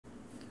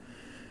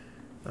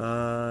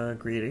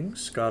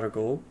Greetings, Gotta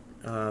Gold.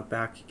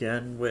 Back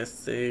again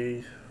with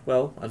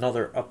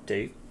another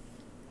update.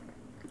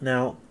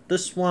 Now,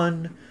 this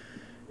one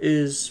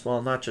is,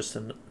 not just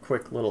a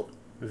quick little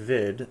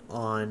vid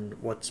on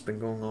what's been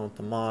going on with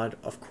the mod.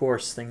 Of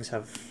course, things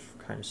have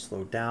kind of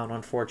slowed down,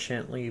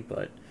 unfortunately,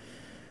 but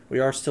we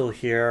are still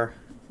here.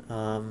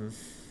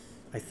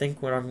 I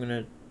think what I'm going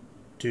to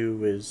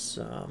do is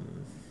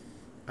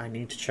I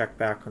need to check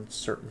back on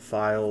certain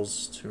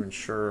files to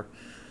ensure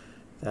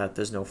that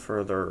there's no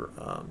further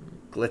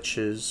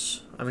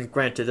glitches. I mean,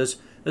 granted, there's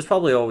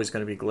probably always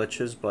going to be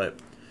glitches, but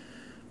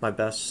my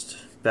best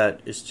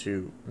bet is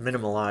to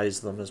minimize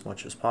them as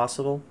much as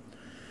possible.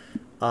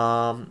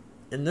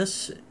 In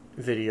this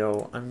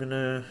video, I'm going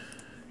to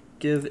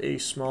give a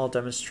small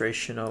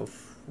demonstration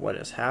of what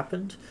has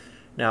happened.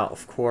 Now,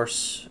 of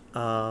course,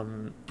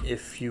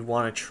 if you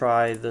want to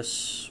try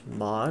this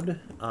mod,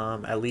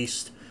 at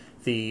least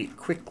the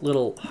quick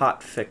little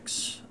hot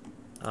fix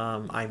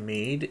I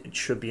made, it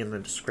should be in the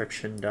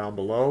description down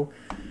below.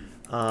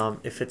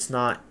 If it's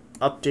not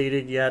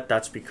updated yet,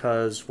 that's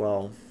because,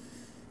 well,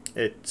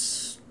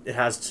 it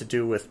has to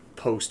do with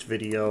post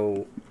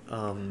video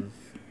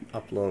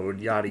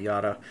upload, yada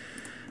yada.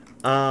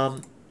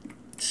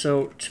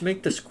 So to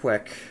make this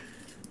quick,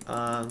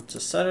 to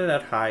set it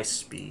at high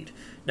speed.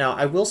 Now,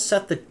 I will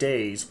set the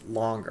days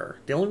longer.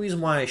 The only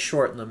reason why I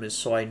shorten them is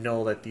so I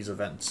know that these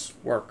events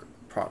work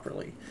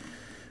properly.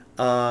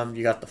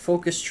 You got the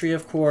focus tree,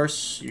 of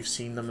course. You've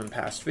seen them in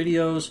past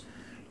videos.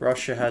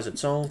 Russia has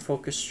its own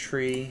focus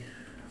tree.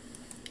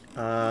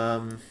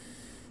 Yeah,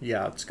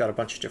 it's got a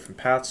bunch of different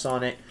paths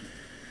on it.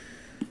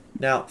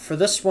 Now, for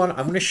this one,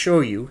 I'm going to show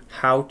you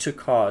how to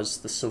cause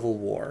the civil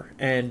war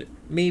and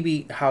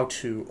maybe how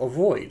to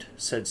avoid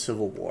said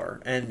civil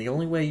war. And the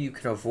only way you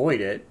can avoid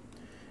it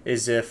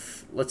is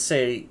if, let's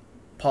say,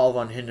 Paul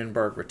von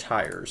Hindenburg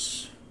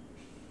retires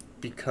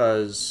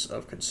because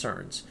of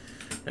concerns.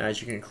 And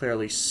as you can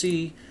clearly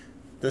see,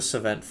 this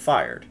event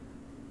fired.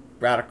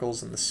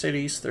 Radicals in the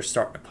cities, they're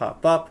starting to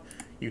pop up.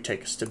 You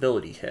take a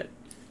stability hit.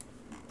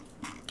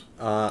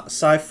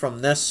 Aside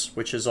from this,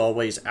 which is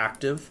always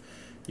active,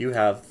 you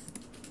have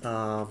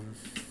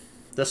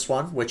this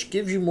one, which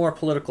gives you more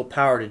political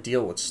power to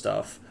deal with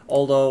stuff.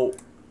 Although,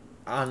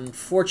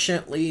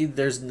 unfortunately,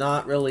 there's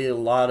not really a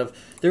lot of...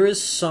 There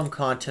is some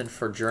content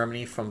for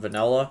Germany from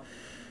vanilla.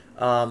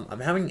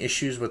 I'm having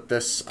issues with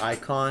this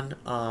icon.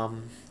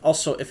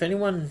 Also, if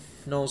anyone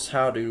knows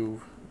how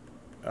to...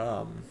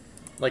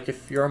 like,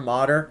 if you're a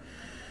modder,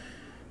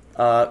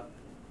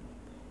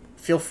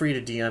 feel free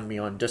to DM me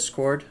on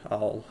Discord.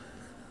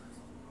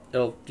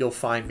 You'll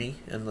find me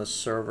in the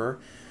server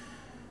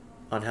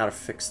on how to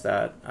fix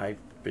that. I've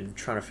been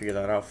trying to figure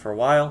that out for a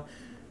while.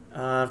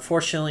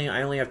 Unfortunately,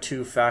 I only have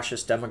 2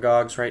 fascist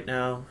demagogues right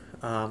now.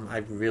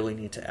 I really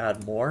need to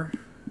add more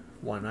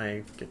when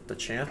I get the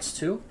chance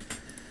to.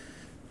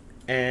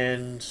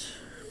 And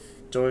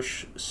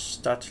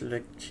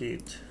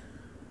Durchstaatlichkeit.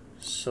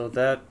 So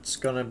that's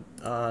going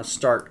to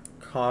start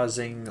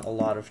causing a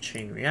lot of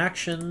chain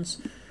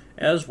reactions,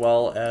 as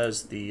well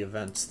as the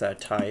events that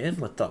tie in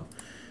with them.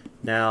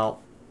 Now,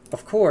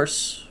 of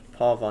course,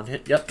 Paul von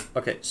Hitt. Yep.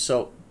 Okay.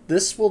 So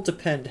this will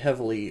depend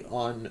heavily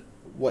on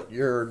what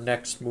your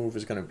next move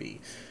is going to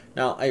be.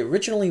 Now, I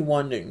originally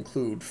wanted to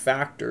include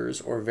factors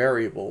or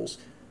variables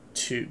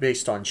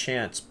based on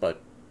chance,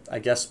 but I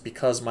guess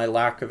because my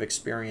lack of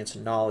experience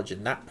and knowledge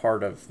in that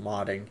part of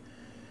modding,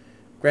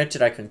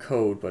 granted I can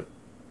code, but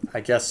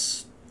I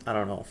guess I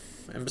don't know.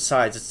 And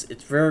besides,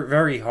 it's very,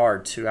 very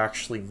hard to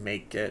actually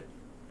make it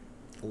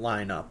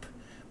line up.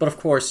 But of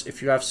course,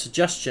 if you have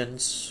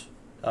suggestions,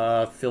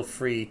 feel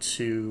free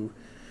to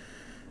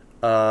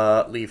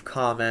leave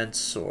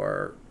comments,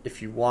 or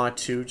if you want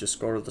to, just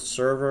go to the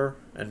server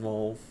and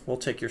we'll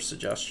take your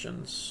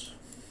suggestions.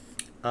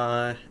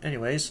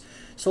 Anyways,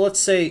 so let's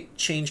say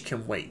change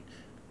can wait.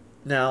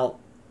 Now,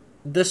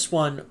 this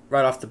one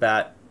right off the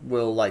bat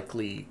will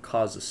likely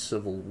cause a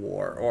civil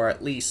war, or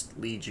at least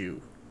lead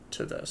you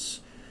to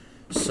this.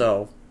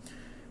 So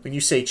when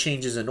you say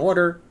changes in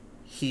order,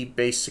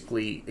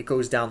 it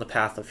goes down the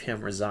path of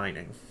him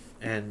resigning,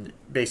 and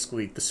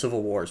basically the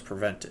civil war is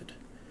prevented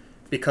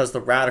because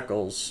the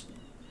radicals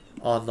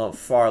on the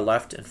far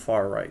left and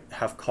far right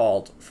have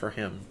called for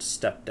him to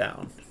step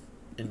down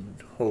in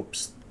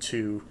hopes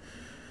to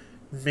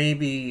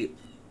maybe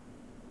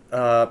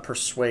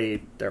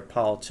persuade their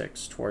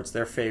politics towards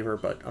their favor,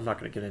 but I'm not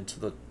going to get into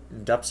the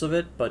depths of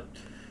it. But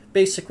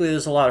basically,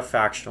 there's a lot of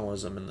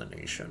factionalism in the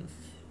nation.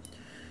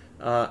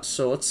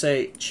 So let's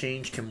say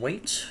change can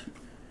wait,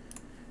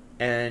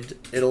 and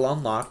it'll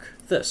unlock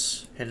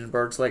this,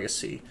 Hindenburg's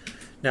legacy.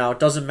 Now, it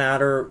doesn't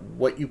matter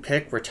what you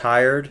pick,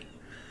 retired,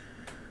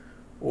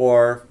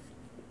 or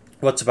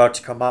what's about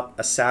to come up,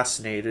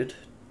 assassinated,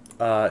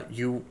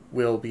 you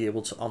will be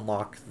able to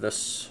unlock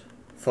this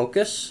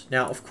focus.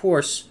 Now, of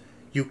course,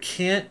 you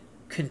can't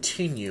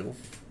continue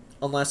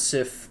unless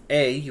if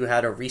A, you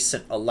had a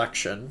recent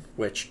election,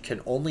 which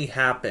can only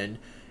happen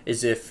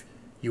is if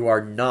you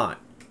are not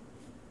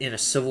in a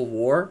civil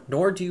war,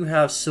 nor do you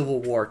have civil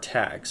war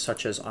tags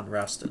such as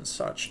unrest and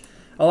such.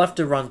 I'll have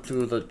to run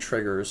through the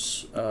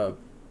triggers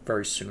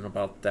very soon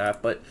about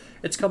that, but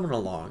it's coming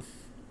along.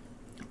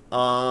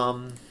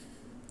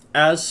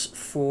 As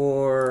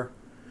for,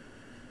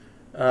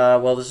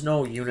 well, there's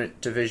no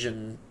unit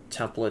division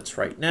templates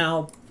right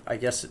now. I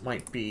guess it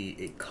might be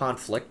a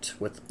conflict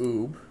with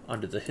OOB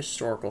under the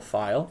historical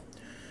file.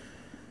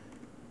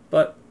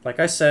 But, like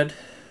I said,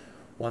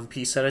 one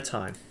piece at a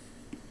time.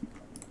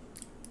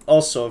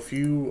 Also, if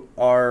you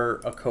are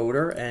a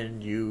coder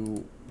and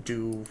you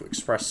do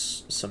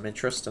express some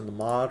interest in the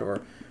mod,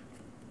 or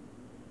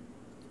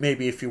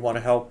maybe if you want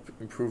to help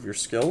improve your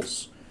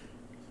skills,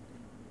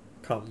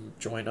 come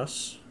join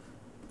us.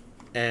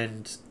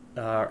 And,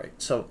 alright,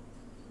 so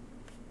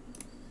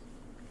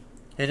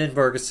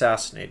Hindenburg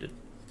assassinated.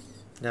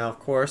 Now, of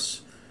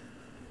course,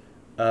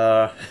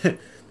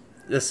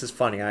 this is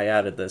funny, I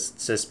added this. It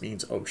just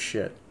means, oh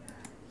shit.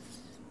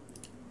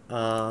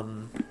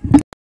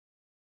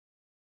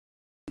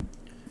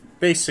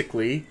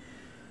 Basically,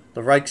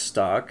 the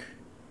Reichstag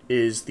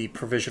is the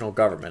provisional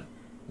government.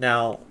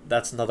 Now,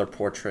 that's another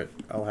portrait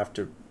I'll have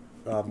to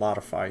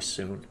modify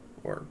soon,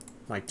 or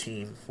my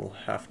team will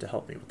have to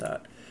help me with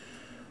that.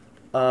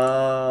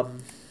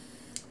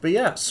 But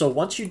yeah, so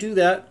once you do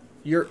that,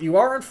 you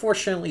are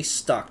unfortunately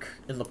stuck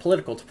in the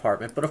political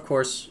department, but of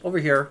course, over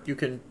here, you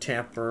can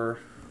tamper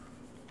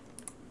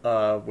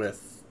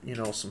with, you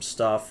know, some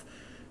stuff.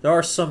 There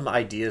are some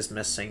ideas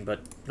missing,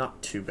 but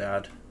not too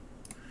bad.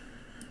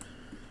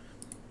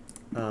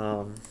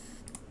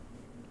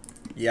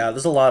 Yeah,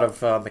 there's a lot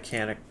of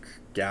mechanic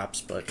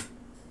gaps, but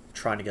I'm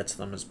trying to get to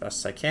them as best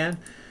as I can.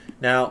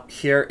 Now,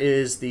 here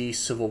is the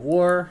Civil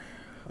War.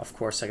 Of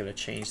course, I gotta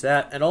change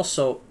that. And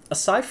also,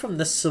 aside from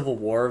this Civil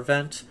War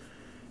event,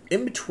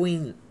 in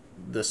between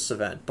this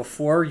event,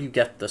 before you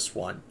get this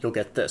one, you'll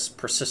get this,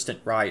 persistent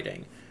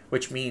rioting,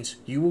 which means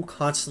you will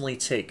constantly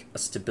take a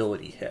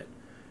stability hit.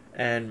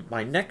 And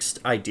my next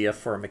idea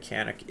for a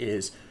mechanic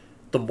is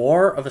the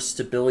more of a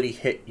stability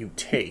hit you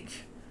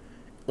take,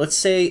 let's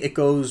say it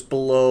goes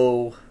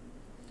below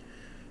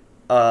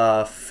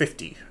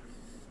 50,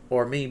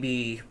 or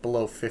maybe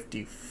below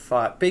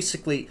 55.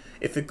 Basically,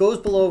 if it goes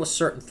below a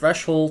certain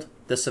threshold,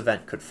 this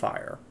event could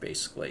fire,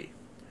 basically.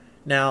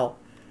 Now,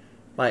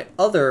 my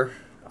other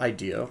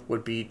idea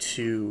would be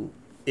to,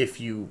 if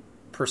you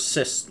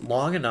persist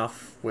long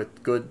enough with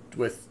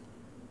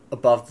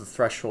above the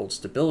threshold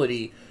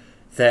stability,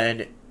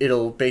 then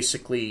it'll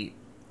basically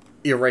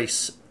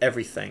erase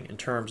everything in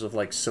terms of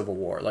like civil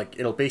war. Like,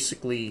 it'll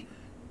basically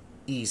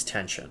ease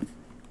tension.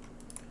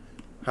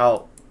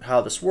 How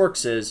this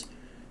works is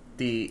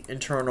the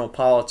internal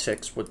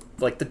politics would,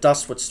 like, the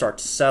dust would start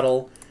to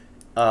settle.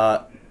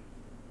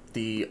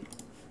 The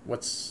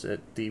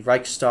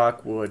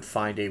Reichstag would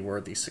find a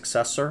worthy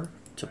successor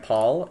to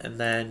Paul, and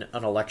then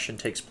an election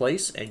takes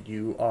place, and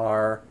you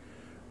are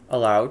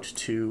allowed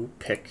to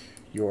pick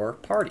your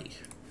party.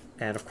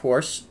 And of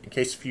course, in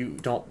case if you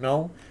don't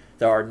know,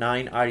 there are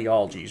 9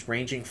 ideologies,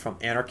 ranging from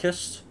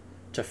anarchist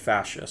to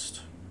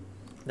fascist.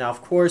 Now,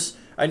 of course,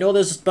 I know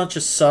there's a bunch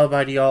of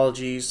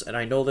sub-ideologies, and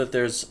I know that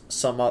there's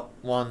some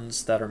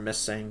ones that are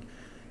missing,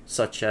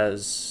 such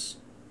as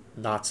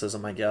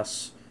Nazism, I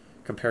guess,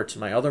 compared to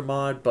my other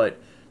mod, but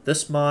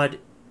this mod,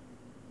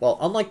 well,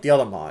 unlike the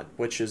other mod,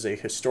 which is a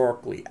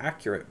historically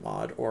accurate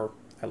mod, or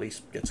at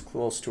least gets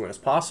close to it as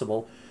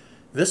possible,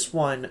 this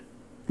one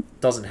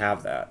doesn't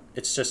have that.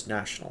 It's just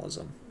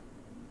nationalism.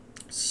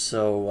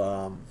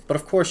 So, but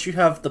of course you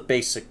have the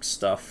basic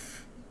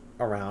stuff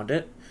around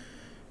it.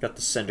 Got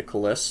the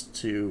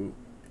syndicalist,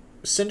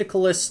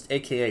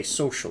 aka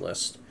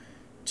socialist,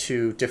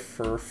 to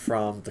differ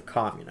from the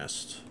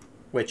communist,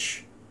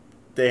 which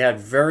they had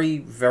very,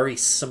 very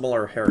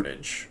similar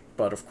heritage,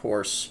 but of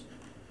course,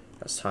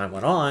 as time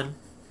went on,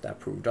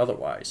 that proved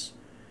otherwise.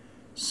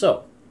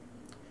 So,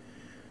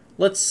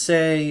 let's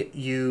say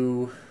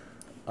you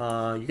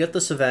get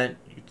this event,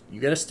 you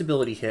get a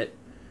stability hit,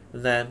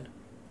 and then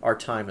our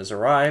time has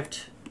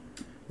arrived.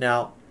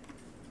 Now,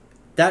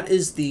 that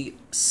is the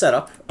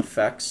setup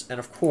effects, and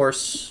of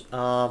course,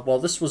 well,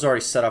 this was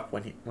already set up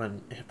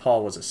when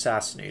Paul was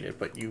assassinated,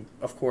 but you,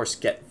 of course,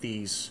 get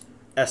these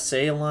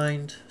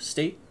SA-aligned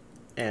state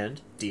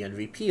and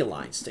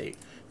DNVP-aligned state.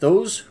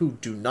 Those who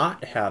do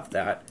not have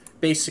that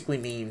basically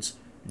means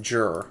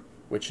jur,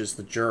 which is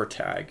the jur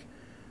tag,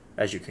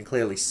 as you can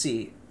clearly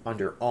see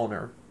under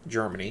owner,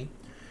 Germany.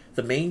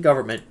 The main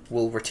government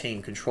will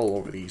retain control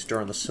over these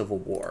during the Civil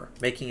War,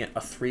 making it a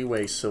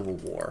 3-way civil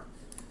war.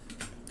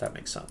 If that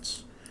makes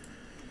sense.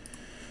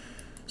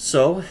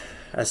 So,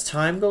 as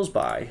time goes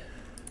by,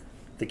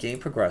 the game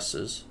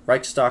progresses.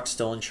 Reichstag's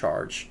still in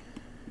charge.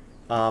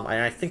 And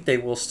I think they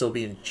will still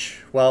be in...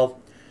 well,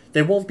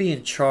 they won't be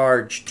in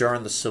charge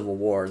during the Civil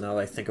War, now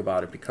that I think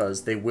about it,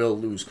 because they will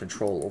lose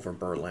control over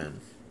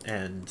Berlin.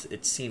 And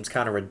it seems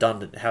kind of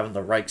redundant having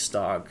the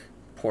Reichstag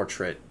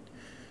portrait.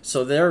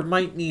 So there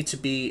might need to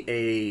be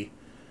a,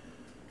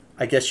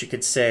 I guess you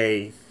could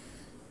say,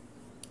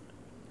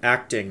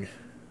 acting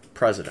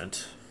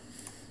president.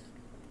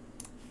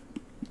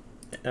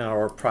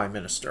 or prime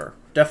minister.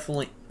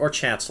 Definitely, or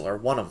chancellor,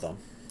 one of them.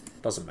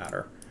 Doesn't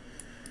matter.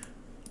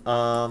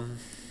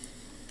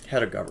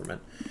 Head of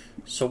government.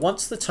 So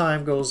once the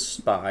time goes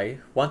by,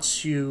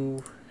 once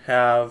you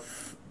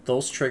have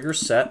those triggers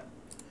set,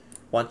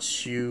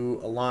 once you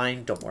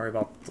align, don't worry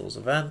about those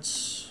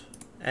events.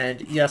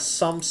 And yes,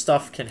 some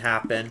stuff can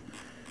happen.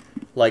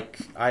 Like,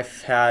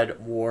 I've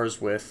had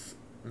wars with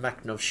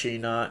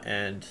Mekhnovshina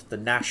and the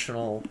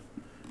national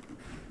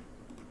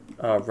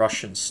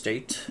Russian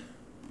state,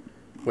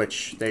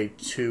 which they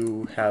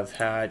too have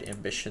had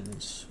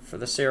ambitions for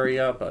this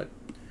area, but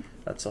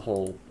that's a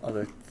whole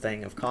other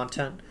thing of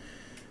content.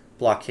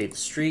 Blockade the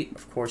street,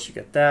 of course you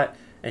get that.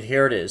 And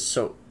here it is.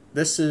 So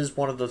this is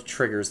one of the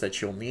triggers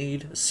that you'll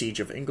need. A siege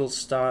of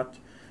Ingolstadt,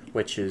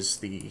 which is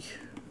the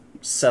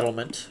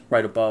settlement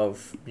right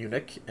above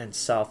Munich and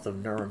south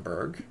of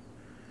Nuremberg.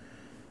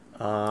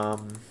 I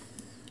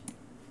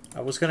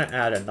was going to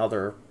add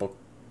another book,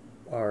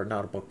 or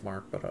not a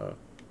bookmark, but a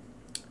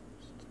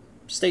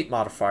state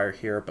modifier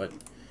here, but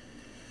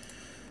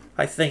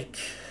I think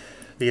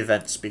the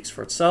event speaks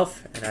for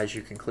itself, and as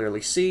you can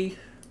clearly see,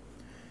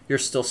 you're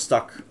still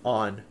stuck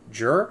on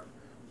jur,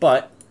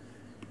 but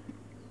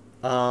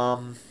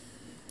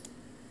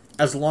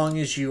as long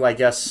as you, I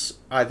guess,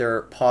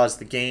 either pause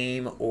the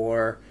game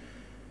or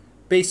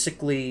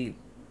basically,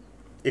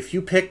 if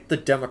you pick the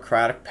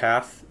democratic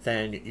path,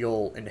 then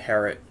you'll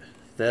inherit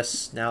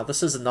this. Now,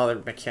 this is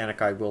another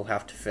mechanic I will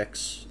have to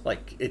fix.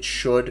 Like, it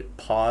should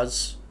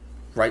pause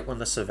right when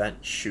this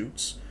event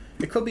shoots.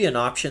 It could be an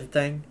option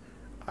thing.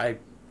 I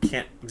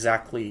can't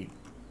exactly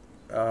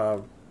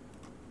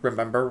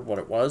remember what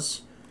it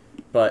was,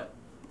 but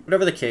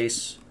whatever the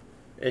case,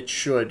 it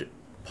should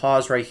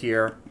pause right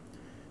here.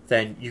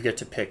 Then you get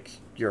to pick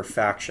your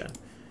faction.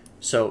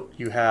 So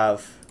you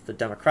have the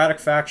Democratic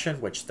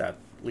faction, which that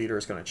leader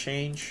is going to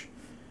change.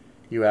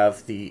 You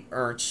have the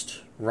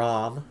Ernst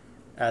Röhm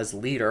as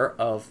leader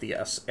of the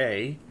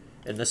SA,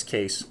 in this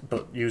case,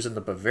 but using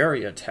the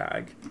Bavaria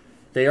tag.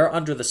 They are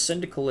under the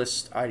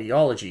syndicalist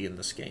ideology in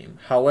this game.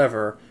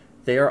 However,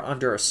 they are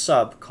under a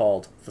sub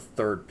called the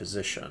third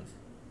position,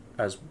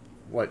 as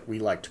what we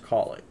like to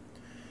call it.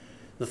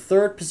 The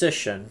third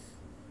position,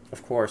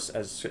 of course,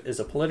 is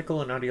a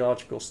political and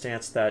ideological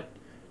stance that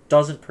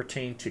doesn't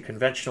pertain to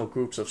conventional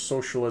groups of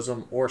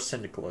socialism or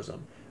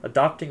syndicalism,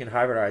 adopting and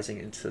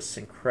hybridizing into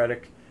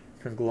syncretic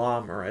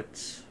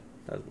conglomerates,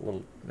 that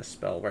little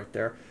misspell right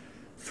there,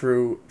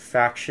 through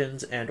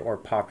factions and or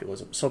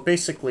populism. So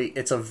basically,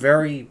 it's a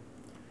very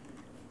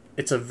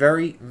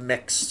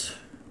mixed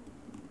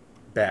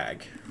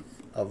bag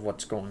of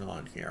what's going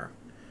on here.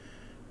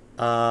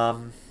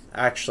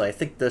 Actually, I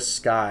think this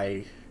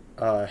guy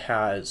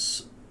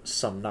has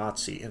some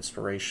Nazi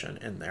inspiration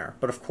in there.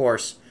 But of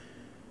course,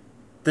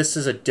 this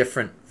is a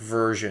different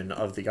version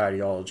of the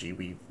ideology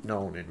we've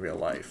known in real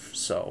life.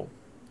 So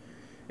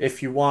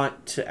if you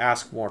want to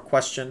ask more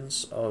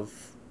questions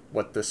of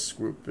what this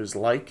group is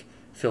like,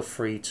 feel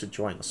free to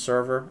join the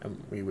server,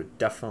 and we would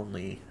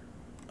definitely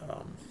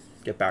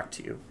get back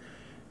to you.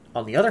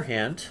 On the other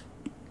hand,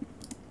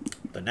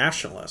 the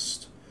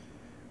Nationalists,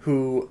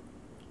 who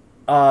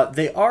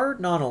they are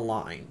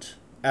non-aligned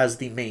as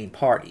the main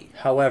party.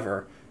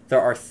 However, there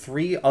are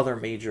 3 other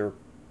major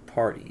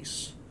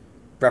parties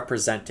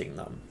representing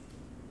them.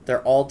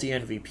 They're all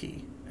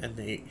DNVP, and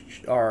they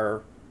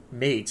are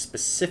made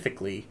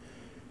specifically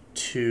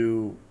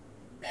to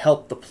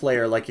help the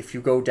player. Like, if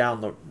you go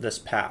down this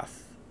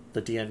path,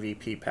 the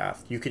DNVP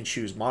path, you can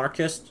choose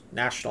monarchist,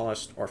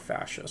 nationalist, or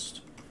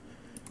fascist.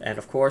 And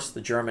of course,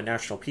 the German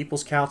National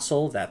People's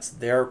Council, that's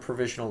their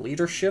provisional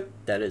leadership.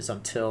 That is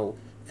until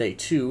they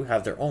too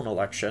have their own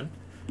election,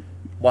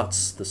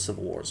 once the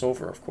Civil War is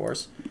over, of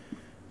course.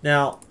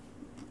 Now,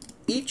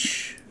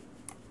 each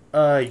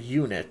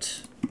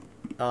unit,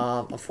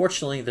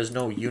 unfortunately, there's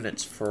no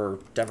units for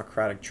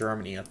Democratic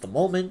Germany at the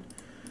moment,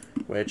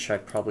 which I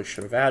probably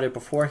should have added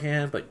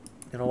beforehand, but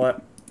you know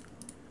what?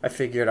 I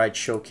figured I'd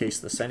showcase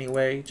this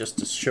anyway, just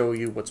to show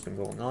you what's been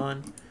going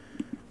on,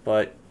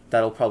 but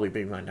that'll probably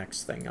be my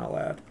next thing I'll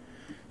add.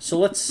 So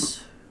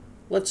let's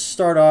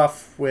start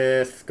off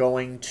with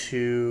going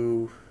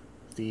to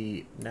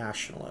the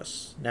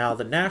Nationalists. Now,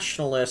 the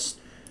Nationalists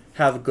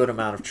have a good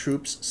amount of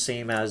troops,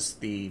 same as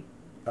the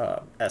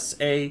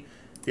SA.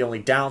 The only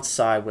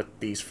downside with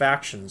these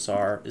factions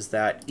is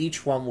that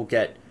each one will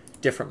get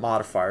different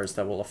modifiers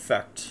that will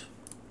affect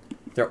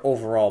their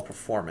overall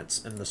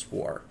performance in this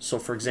war. So,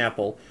 for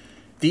example,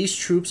 these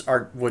troops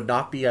would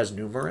not be as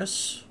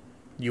numerous.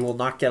 You will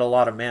not get a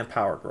lot of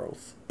manpower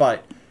growth,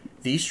 but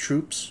these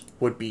troops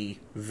would be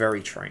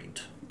very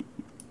trained.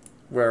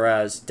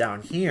 Whereas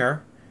down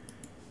here,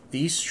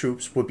 these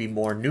troops would be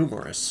more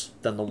numerous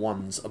than the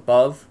ones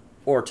above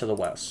or to the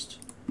west.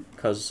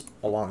 Because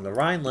along the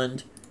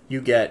Rhineland,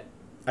 you get,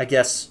 I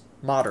guess,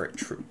 moderate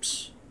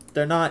troops.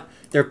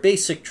 They're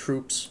basic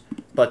troops,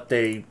 but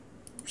they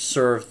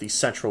serve the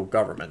central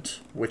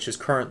government, which is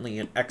currently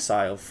in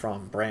exile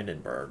from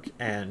Brandenburg.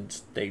 And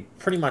they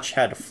pretty much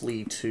had to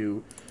flee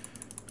to,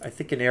 I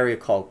think, an area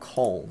called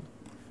Köln.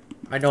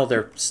 I know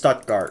they're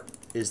Stuttgart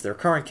is their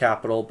current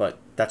capital, but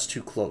that's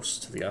too close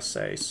to the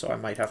SA, so I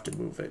might have to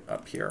move it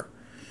up here.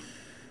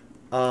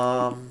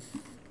 You're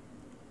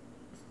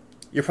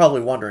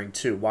probably wondering,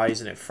 too, why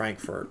isn't it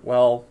Frankfurt?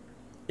 Well,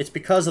 it's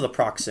because of the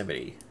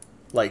proximity.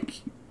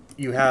 Like,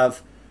 you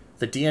have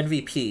the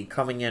DNVP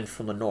coming in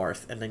from the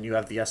north, and then you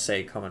have the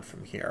SA coming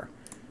from here.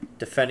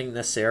 Defending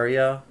this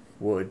area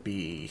would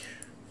be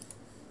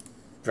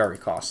very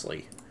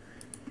costly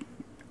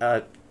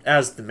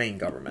as the main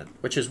government,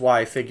 which is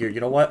why I figured,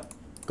 you know what,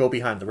 go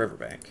behind the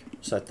riverbank,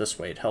 so that this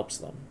way it helps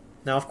them.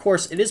 Now, of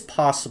course, it is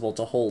possible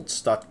to hold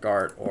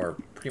Stuttgart or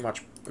pretty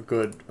much a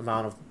good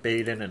amount of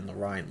Baden and the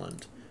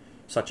Rhineland,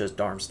 such as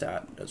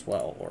Darmstadt as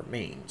well, or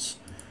Mainz,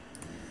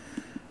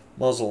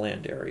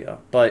 Moselland area.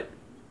 But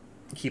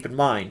keep in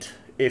mind,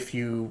 if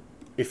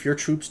your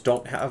troops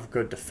don't have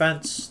good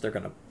defense, they're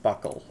going to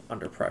buckle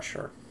under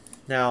pressure.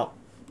 Now,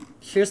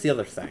 here's the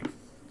other thing.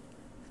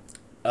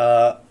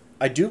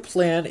 I do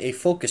plan a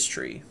focus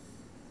tree,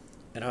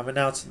 and I'm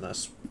announcing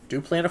this.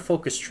 Do plan a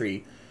focus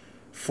tree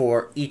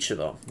for each of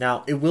them.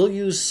 Now, it will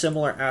use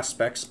similar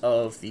aspects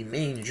of the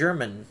main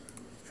German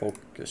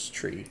focus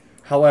tree.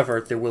 However,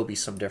 there will be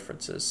some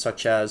differences,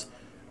 such as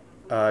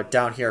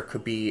down here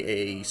could be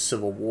a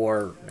Civil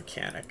War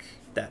mechanic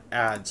that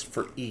adds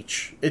for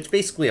each. It's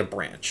basically a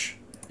branch,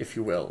 if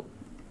you will.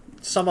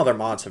 Some other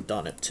mods have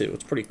done it too.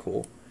 It's pretty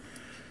cool.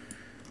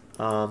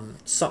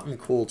 Something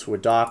cool to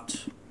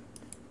adopt.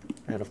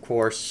 And of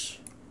course,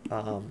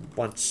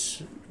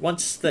 once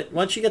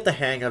you get the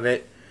hang of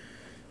it,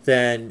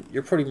 then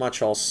you're pretty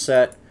much all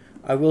set.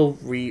 I will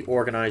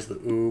reorganize the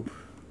OOB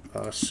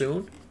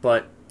soon,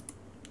 but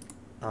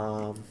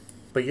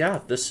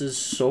yeah, this is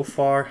so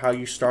far how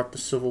you start the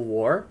Civil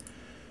War.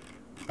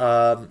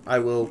 I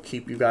will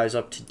keep you guys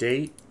up to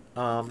date.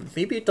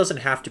 Maybe it doesn't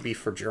have to be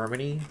for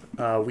Germany.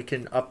 We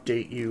can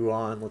update you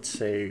on, let's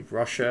say,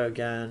 Russia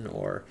again,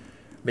 or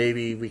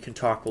maybe we can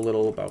talk a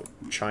little about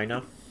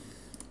China.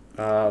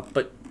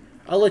 But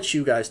I'll let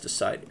you guys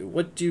decide.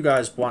 What do you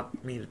guys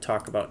want me to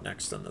talk about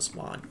next in this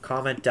mod?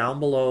 Comment down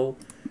below,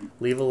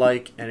 leave a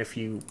like, and if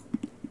you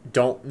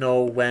don't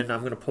know when I'm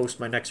going to post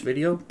my next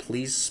video,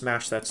 please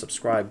smash that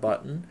subscribe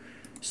button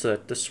so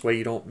that this way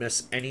you don't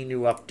miss any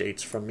new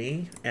updates from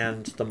me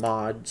and the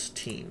mods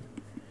team.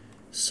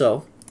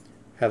 So,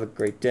 have a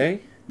great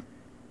day.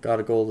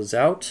 Gotta Gold is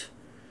out.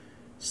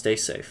 Stay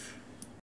safe.